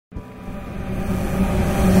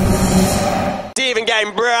even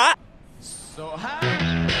game, bruh.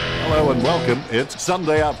 Hello and welcome. It's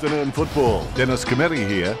Sunday afternoon football. Dennis Cometti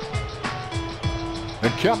here.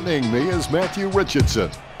 Accompanying me is Matthew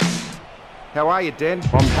Richardson. How are you, Den?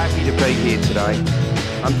 I'm happy to be here today.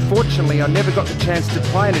 Unfortunately, I never got the chance to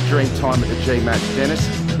play in a dream time at the G-Match, Dennis.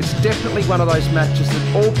 It's definitely one of those matches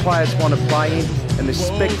that all players want to play in, and the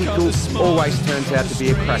spectacle always turns out to be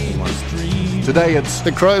a cracking one. Today it's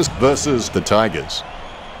the Crows versus the Tigers.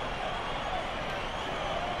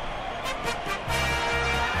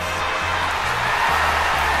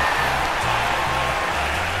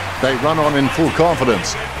 They run on in full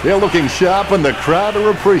confidence. They're looking sharp and the crowd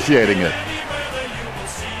are appreciating it.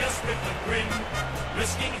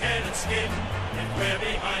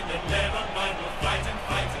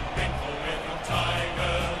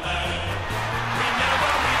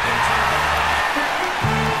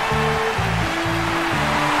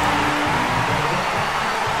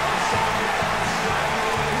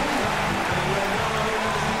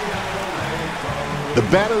 The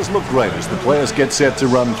batters look great as the players get set to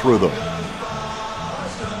run through them.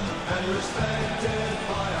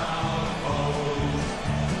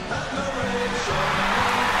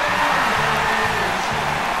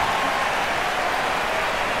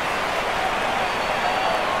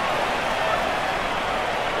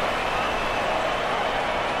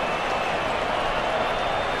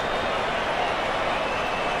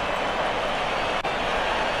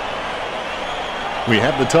 We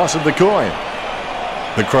have the toss of the coin.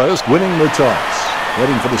 The Crows winning the toss.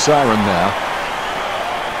 Waiting for the siren now.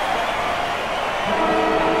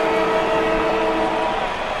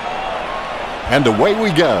 And away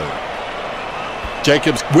we go.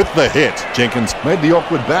 Jacobs with the hit. Jenkins made the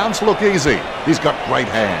awkward bounce look easy. He's got great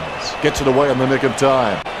hands. Gets it away in the nick of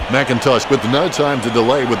time. McIntosh with no time to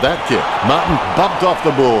delay with that kick. Martin bumped off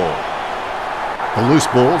the ball. The loose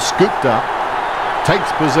ball scooped up.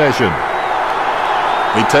 Takes possession.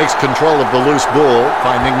 He takes control of the loose ball,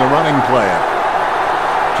 finding the running player.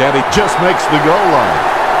 Caddy just makes the goal line.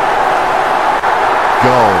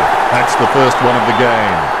 Goal. That's the first one of the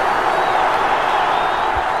game.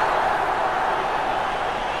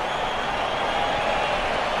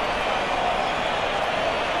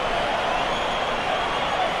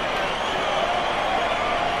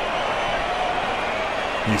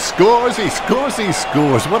 He scores, he scores, he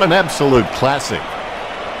scores. What an absolute classic.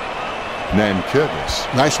 Nankervis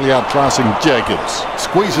nicely outclassing Jacobs.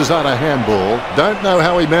 Squeezes out a handball. Don't know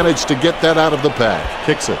how he managed to get that out of the pack.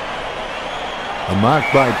 Kicks it. A mark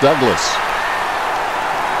by Douglas.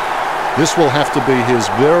 This will have to be his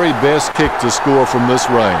very best kick to score from this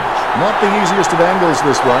range. Not the easiest of angles,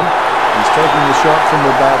 this one. He's taking the shot from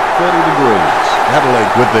about 30 degrees.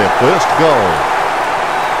 Adelaide with their first goal.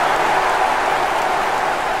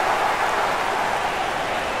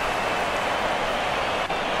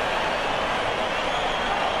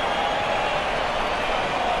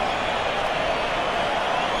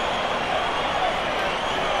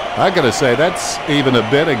 I gotta say, that's even a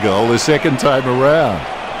better goal the second time around.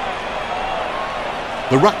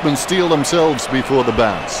 The ruckmen steel themselves before the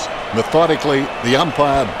bounce. Methodically, the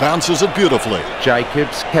umpire bounces it beautifully.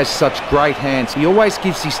 Jacobs has such great hands. He always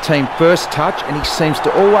gives his team first touch, and he seems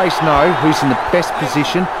to always know who's in the best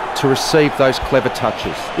position to receive those clever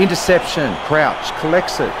touches. Interception. Crouch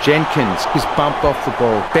collects it. Jenkins is bumped off the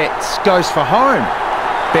ball. Betts goes for home.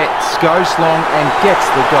 Betts goes long and gets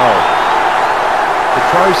the goal. The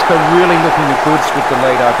Crows are really looking the goods with the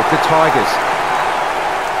lead over the Tigers.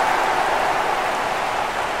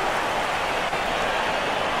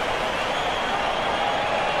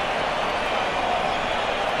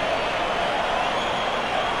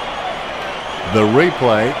 The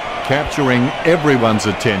replay capturing everyone's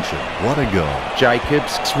attention. What a goal.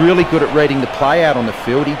 Jacobs is really good at reading the play out on the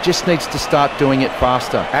field. He just needs to start doing it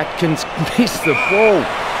faster. Atkins missed the ball.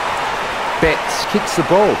 Betts kicks the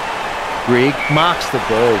ball. Grigg marks the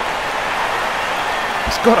ball.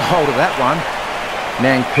 He's got a hold of that one.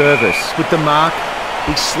 Nankervis with the mark.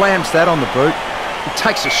 He slams that on the boot. He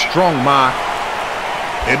takes a strong mark.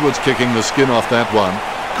 Edwards kicking the skin off that one.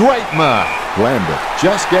 Great mark. Lambert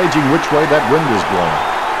just gauging which way that wind is blowing.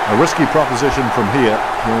 A risky proposition from here.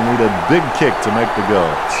 He'll need a big kick to make the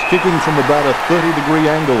goals. Kicking from about a 30-degree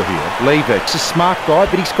angle here. Lever's a smart guy,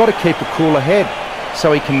 but he's got to keep a cooler head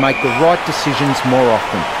so he can make the right decisions more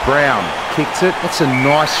often. Brown kicks it. That's a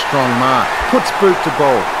nice strong mark. Puts boot to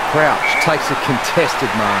ball. Crouch takes a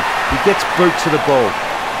contested mark. He gets boot to the ball.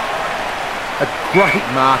 A great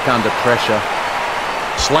mark under pressure.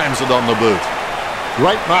 Slams it on the boot.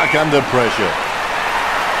 Great mark under pressure.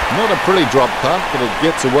 Not a pretty drop punt, but it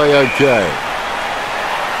gets away okay.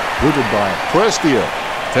 Booted by Prestia.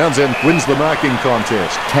 Townsend wins the marking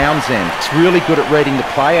contest. Townsend is really good at reading the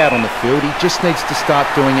play out on the field. He just needs to start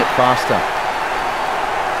doing it faster.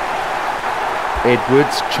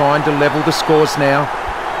 Edwards trying to level the scores now.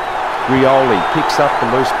 Rioli picks up the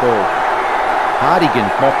loose ball. Hardigan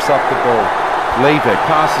mops up the ball. Lever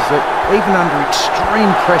passes it. Even under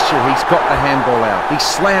extreme pressure, he's got the handball out. He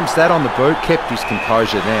slams that on the boot, kept his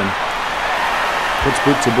composure then. Puts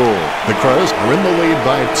boot to ball. The Crows are in the lead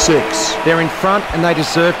by 6. They're in front and they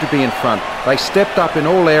deserve to be in front. They stepped up in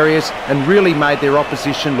all areas and really made their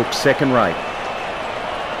opposition look second rate.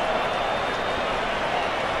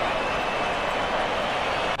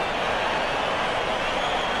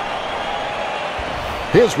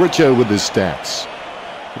 Here's Richo with his stats.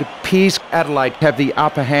 It appears Adelaide have the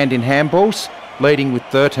upper hand in handballs, leading with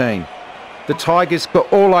 13. The Tigers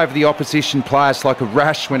got all over the opposition players like a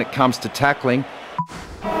rash when it comes to tackling.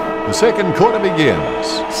 The second quarter begins.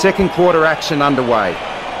 Second quarter action underway.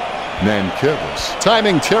 Nankervis.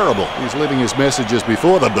 Timing terrible. He's leaving his messages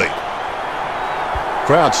before the beat.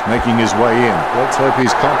 Crouch making his way in. Let's hope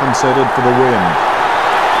he's compensated for the win.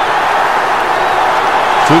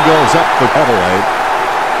 2 goals up for Adelaide.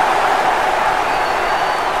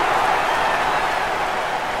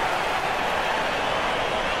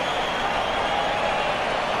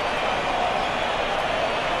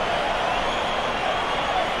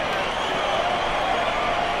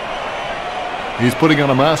 He's putting on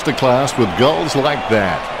a masterclass with goals like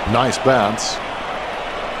that. Nice bounce.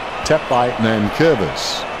 Tapped by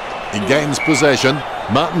Nankervis. He gains possession.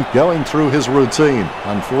 Martin going through his routine.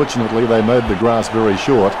 Unfortunately, they made the grass very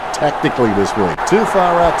short tactically this week. Too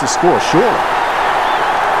far out to score, surely.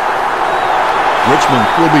 Richmond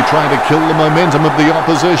will be trying to kill the momentum of the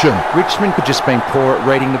opposition. Richmond have just been poor at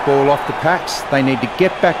reading the ball off the packs. They need to get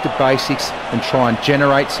back to basics and try and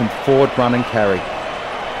generate some forward run and carry.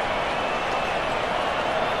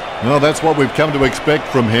 Well, that's what we've come to expect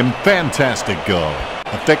from him. Fantastic goal.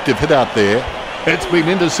 Effective hit out there. It's been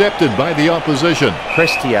intercepted by the opposition.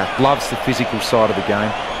 Prestia loves the physical side of the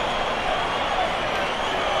game.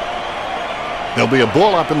 There'll be a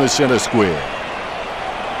ball up in the centre square.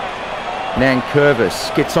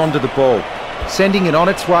 Nankervis gets onto the ball. Sending it on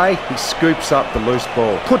its way, he scoops up the loose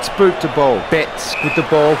ball. Puts boot to ball. Betts with the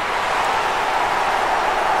ball.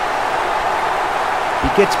 He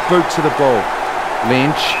gets boot to the ball.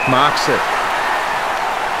 Lynch marks it.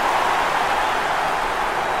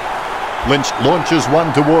 Lynch launches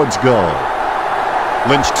one towards goal.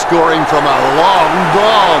 Lynch scoring from a long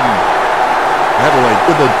bomb. Adelaide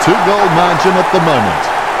with a 2-goal margin at the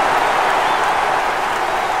moment.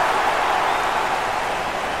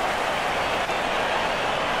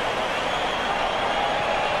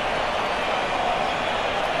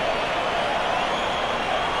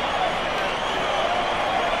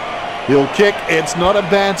 He'll kick. It's not a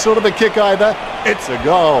bad sort of a kick either. It's a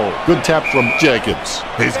goal. Good tap from Jacobs.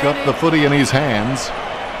 He's got the footy in his hands.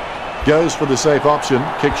 Goes for the safe option.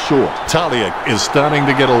 Kick short. Talia is starting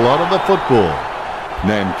to get a lot of the football.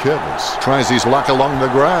 Nankervis tries his luck along the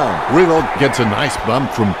ground. Riddle gets a nice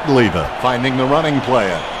bump from Lever, finding the running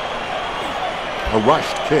player. A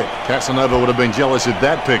rushed kick. Casanova would have been jealous of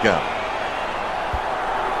that pickup.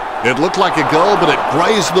 It looked like a goal, but it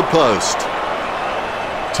grazed the post.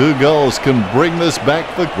 2 goals can bring this back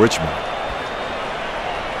for Richmond.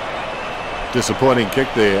 Disappointing kick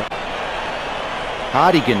there.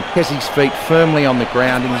 Hardigan has his feet firmly on the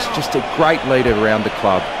ground and is just a great leader around the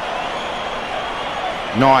club.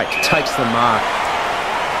 Knight takes the mark.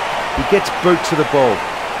 He gets boot to the ball.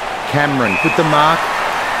 Cameron with the mark.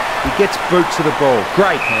 He gets boot to the ball.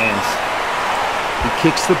 Great hands. He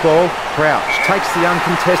kicks the ball. Crouch takes the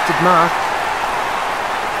uncontested mark.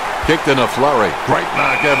 Kicked in a flurry. Great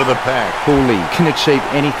mark over the pack. Cooley can achieve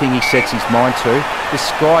anything he sets his mind to. The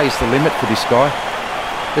sky is the limit for this guy.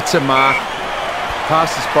 It's a mark.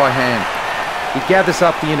 Passes by hand. He gathers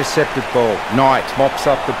up the intercepted ball. Knight mops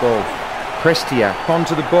up the ball. Prestia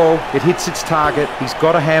onto the ball. It hits its target. He's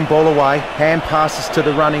got a handball away. Hand passes to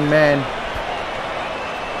the running man.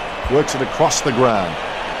 Works it across the ground.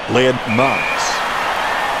 Laird marks.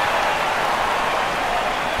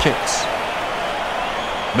 Kicks.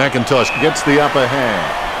 McIntosh gets the upper hand.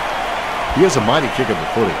 He has a mighty kick at the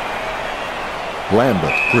footy.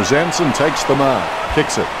 Lambert presents and takes the mark.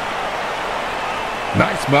 Kicks it.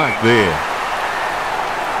 Nice mark there.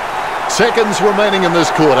 Seconds remaining in this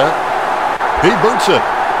quarter. He boots it.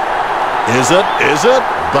 Is it? Is it?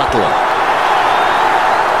 Butler.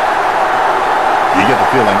 You get the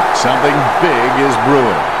feeling something big is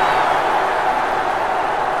brewing.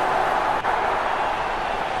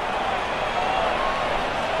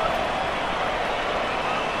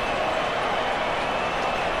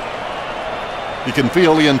 You can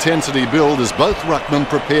feel the intensity build as both ruckmen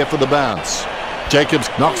prepare for the bounce. Jacobs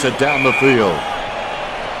knocks it down the field.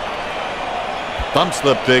 Bumps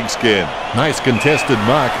the pigskin. Nice contested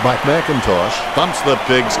mark by McIntosh. Bumps the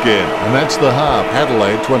pigskin. And that's the half.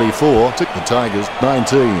 Adelaide 24 took the Tigers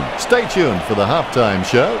 19. Stay tuned for the halftime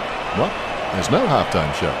show. What? There's no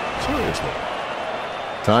halftime show. Seriously.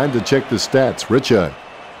 Time to check the stats. Richo.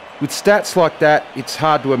 With stats like that, it's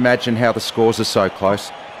hard to imagine how the scores are so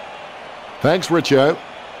close. Thanks, Richo.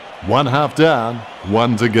 1 half down,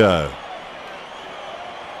 1 to go.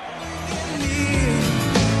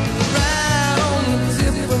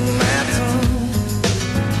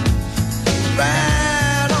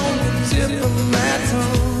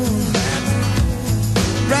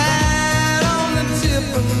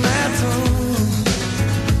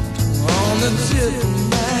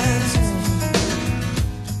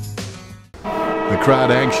 The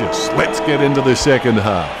crowd anxious. Let's get into the second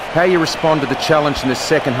half. How you respond to the challenge in the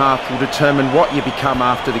second half will determine what you become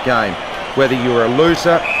after the game, whether you're a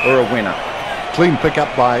loser or a winner. Clean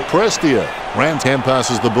pickup by Prestia. Rance hand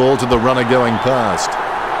passes the ball to the runner going past.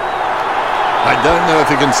 I don't know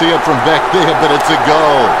if you can see it from back there, but it's a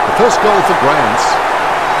goal. The first goal for Rance.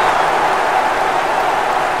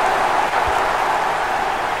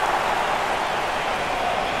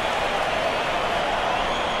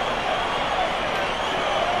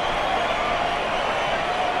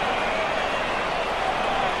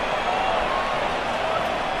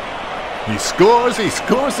 He scores, he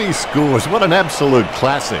scores, he scores. What an absolute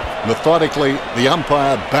classic. Methodically, the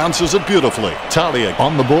umpire bounces it beautifully. Talia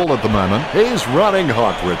on the ball at the moment. He's running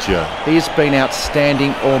hot, Richard. He has been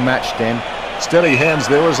outstanding all match, Dan. Steady hands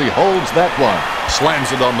there as he holds that one.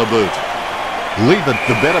 Slams it on the boot. Leave it,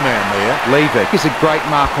 the better man there. Leave it. He's a great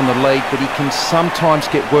mark on the league, but he can sometimes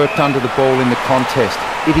get worked under the ball in the contest.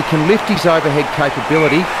 If he can lift his overhead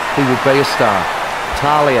capability, he will be a star.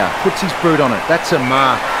 Talia puts his boot on it. That's a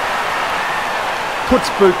mark. Puts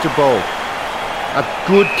boot to ball. A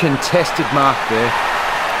good contested mark there.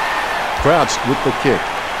 Crouched with the kick.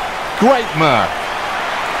 Great mark.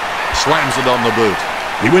 Slams it on the boot.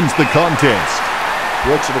 He wins the contest.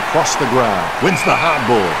 Works it across the ground. Wins the hard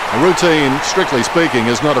ball. A routine, strictly speaking,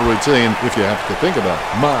 is not a routine if you have to think about it.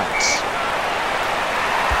 Marks.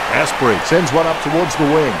 Asprey sends one up towards the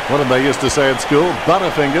wing. What did they used to say at school?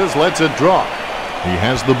 Butterfingers lets it drop. He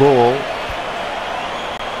has the ball.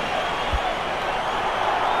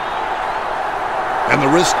 And the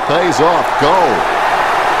risk pays off. Goal.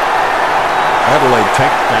 Adelaide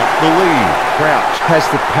take back the lead. Crouch has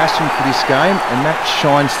the passion for this game, and that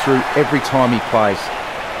shines through every time he plays.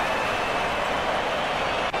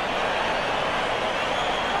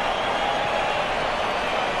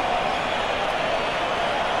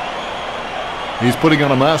 He's putting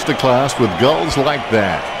on a masterclass with goals like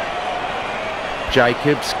that.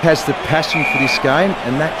 Jacobs has the passion for this game,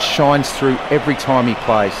 and that shines through every time he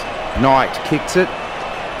plays. Knight kicks it.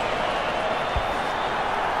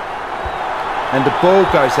 And the ball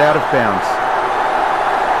goes out of bounds.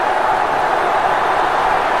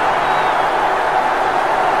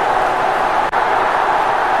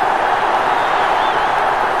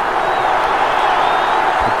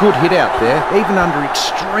 A good hit out there. Even under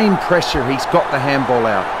extreme pressure, he's got the handball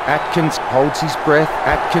out. Atkins holds his breath.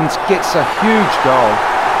 Atkins gets a huge goal.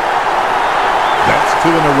 That's 2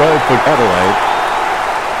 in a row for Adelaide.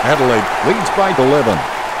 Adelaide leads by 11.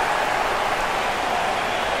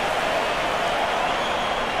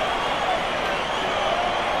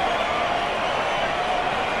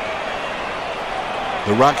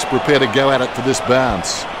 The Rucks prepare to go at it for this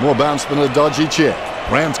bounce. More bounce than a dodgy check.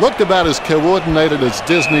 Rance looked about as coordinated as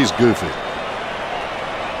Disney's Goofy.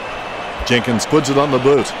 Jenkins puts it on the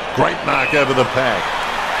boot. Great mark over the pack.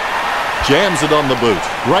 Jams it on the boot.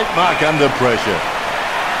 Great mark under pressure.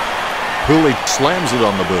 Hooley slams it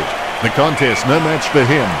on the boot. The contest, no match for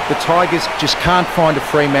him. The Tigers just can't find a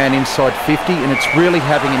free man inside 50, and it's really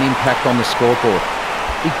having an impact on the scoreboard.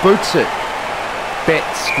 He boots it.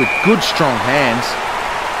 Betts with good strong hands.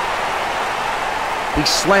 He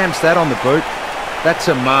slams that on the boot. That's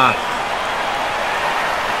a mark.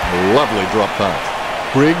 A lovely drop punt.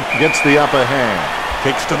 Brigg gets the upper hand.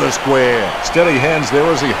 Kicks to the square. Steady hands there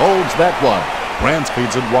as he holds that one. Rance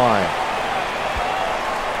feeds it wide.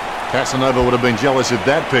 Casanova would have been jealous of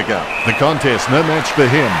that pickup. The contest, no match for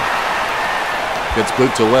him. Gets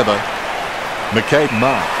boot to leather. McKay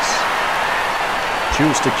marks.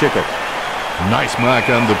 Choose to kick it. Nice mark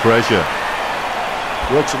under pressure.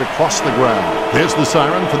 Works it across the ground. There's the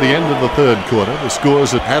siren for the end of the third quarter. The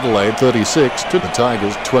score's at Adelaide 36 to the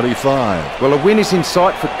Tigers 25. Well, a win is in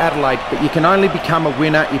sight for Adelaide, but you can only become a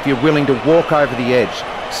winner if you're willing to walk over the edge.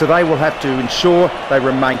 so they will have to ensure they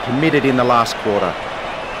remain committed in the last quarter.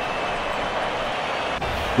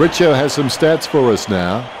 Richo has some stats for us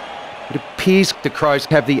now. It appears the Crows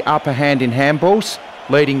have the upper hand in handballs,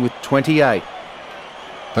 leading with 28.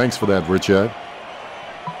 Thanks for that, Richo.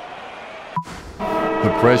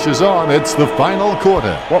 The pressure's on. It's the final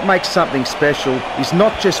quarter. What makes something special is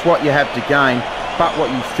not just what you have to gain, but what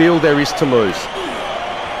you feel there is to lose.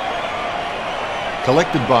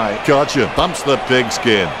 Collected by Gotcha. Bumps the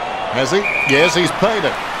pigskin. Has he? Yes, he's paid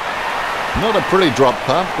it. Not a pretty drop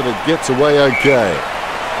pump, but it gets away okay.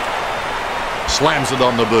 Slams it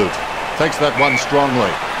on the boot. Takes that one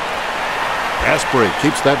strongly. Asprey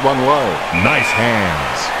keeps that one low. Nice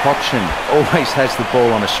hands. Hodgson always has the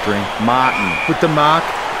ball on a string. Martin with the mark.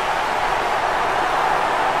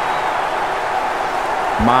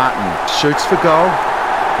 Martin shoots for goal.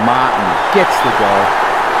 Martin gets the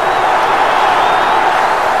goal.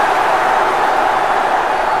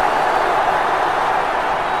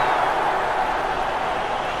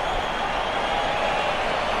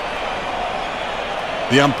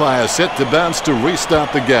 The umpire set to bounce to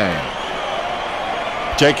restart the game.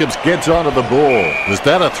 Jacobs gets onto the ball. Was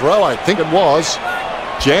that a throw? I think it was.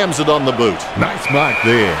 Jams it on the boot. Nice mark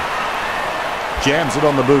there. Jams it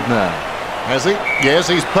on the boot now. Has he?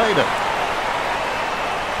 Yes, he's paid it.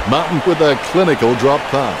 Martin with a clinical drop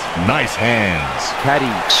punt. Nice hands.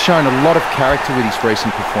 Caddy's shown a lot of character with his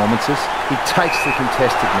recent performances. He takes the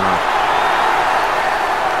contested mark.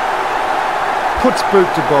 Puts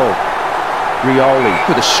boot to ball. Rioli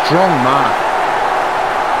with a strong mark.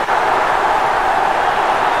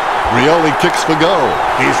 Rioli kicks for goal.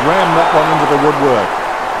 He's rammed that one into the woodwork.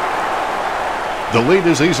 The lead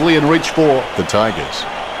is easily in reach for the Tigers.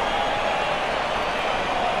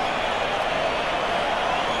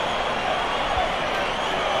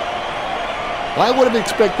 I would have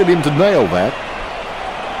expected him to nail that.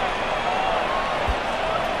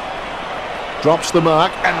 Drops the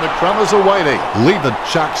mark, and the Crummers are waiting. Lever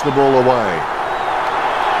chucks the ball away.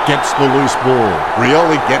 Gets the loose ball.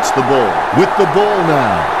 Rioli gets the ball. With the ball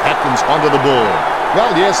now. Atkins onto the ball.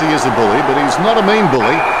 Well, yes, he is a bully, but he's not a mean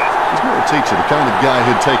bully. He's more a teacher, the kind of guy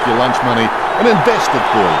who'd take your lunch money and invest it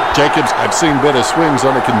for you. Jacobs, I've seen better swings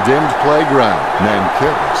on a condemned playground.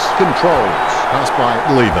 Nankervis controls. Pass by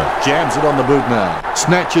Lever. Jams it on the boot now.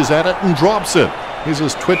 Snatches at it and drops it. He's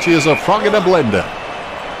as twitchy as a frog in a blender.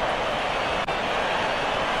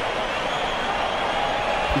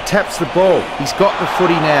 He taps the ball. He's got the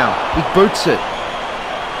footy now. He boots it.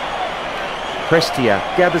 Prestia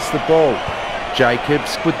gathers the ball.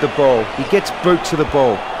 Jacobs with the ball. He gets boot to the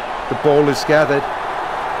ball. The ball is gathered.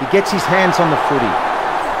 He gets his hands on the footy.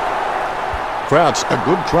 Crouch, a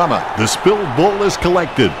good crummer. The spilled ball is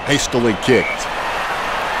collected. Hastily kicked.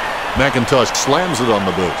 McIntosh slams it on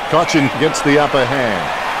the boot. Cochin gets the upper hand.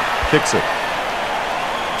 Kicks it.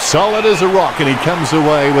 Solid as a rock, and he comes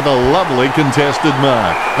away with a lovely contested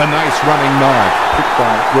mark. A nice running mark. Picked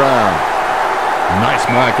by Brown. Nice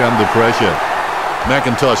mark under pressure.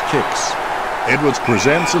 McIntosh kicks. Edwards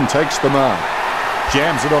presents and takes the mark.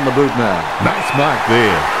 Jams it on the boot now. Nice mark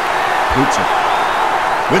there. Boots it.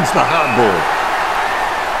 Wins the hard ball.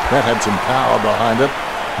 That had some power behind it.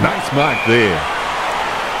 Nice mark there.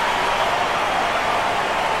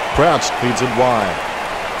 Crouch feeds it wide.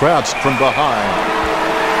 Crouch from behind.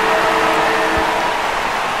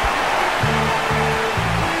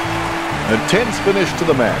 A tense finish to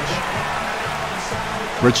the match.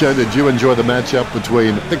 Richo, did you enjoy the matchup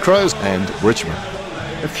between the Crows and Richmond?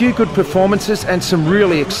 A few good performances and some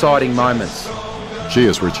really exciting moments.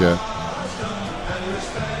 Cheers, Richo.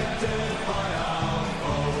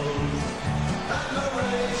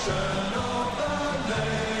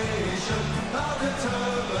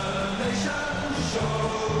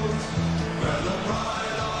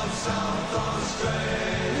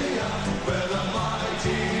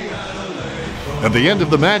 At the end of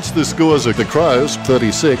the match, the scores are the Crows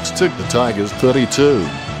 36 to the Tigers 32.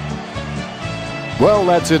 Well,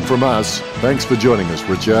 that's it from us. Thanks for joining us,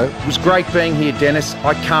 Richo. It was great being here, Dennis.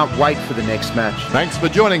 I can't wait for the next match. Thanks for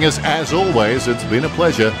joining us. As always, it's been a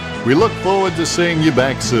pleasure. We look forward to seeing you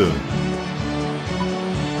back soon.